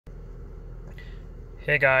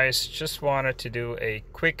Hey guys, just wanted to do a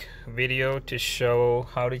quick video to show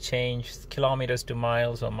how to change kilometers to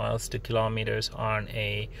miles or miles to kilometers on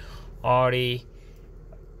a Audi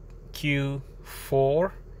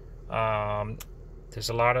Q5. There's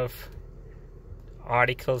a lot of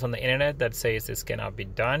articles on the internet that says this cannot be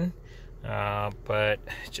done, but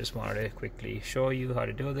just wanted to quickly show you how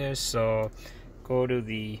to do this. So go to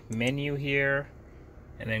the menu here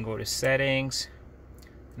and then go to settings.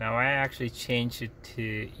 Now I actually changed it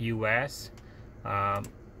to US,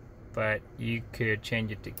 but you could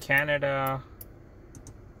change it to Canada.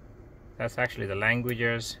 That's actually the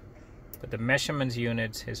languages, but the measurements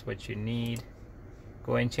units is what you need.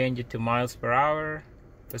 Go and change it to miles per hour,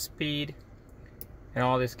 the speed, and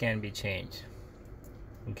all this can be changed.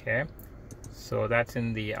 Okay, so that's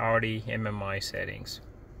in the Audi MMI settings.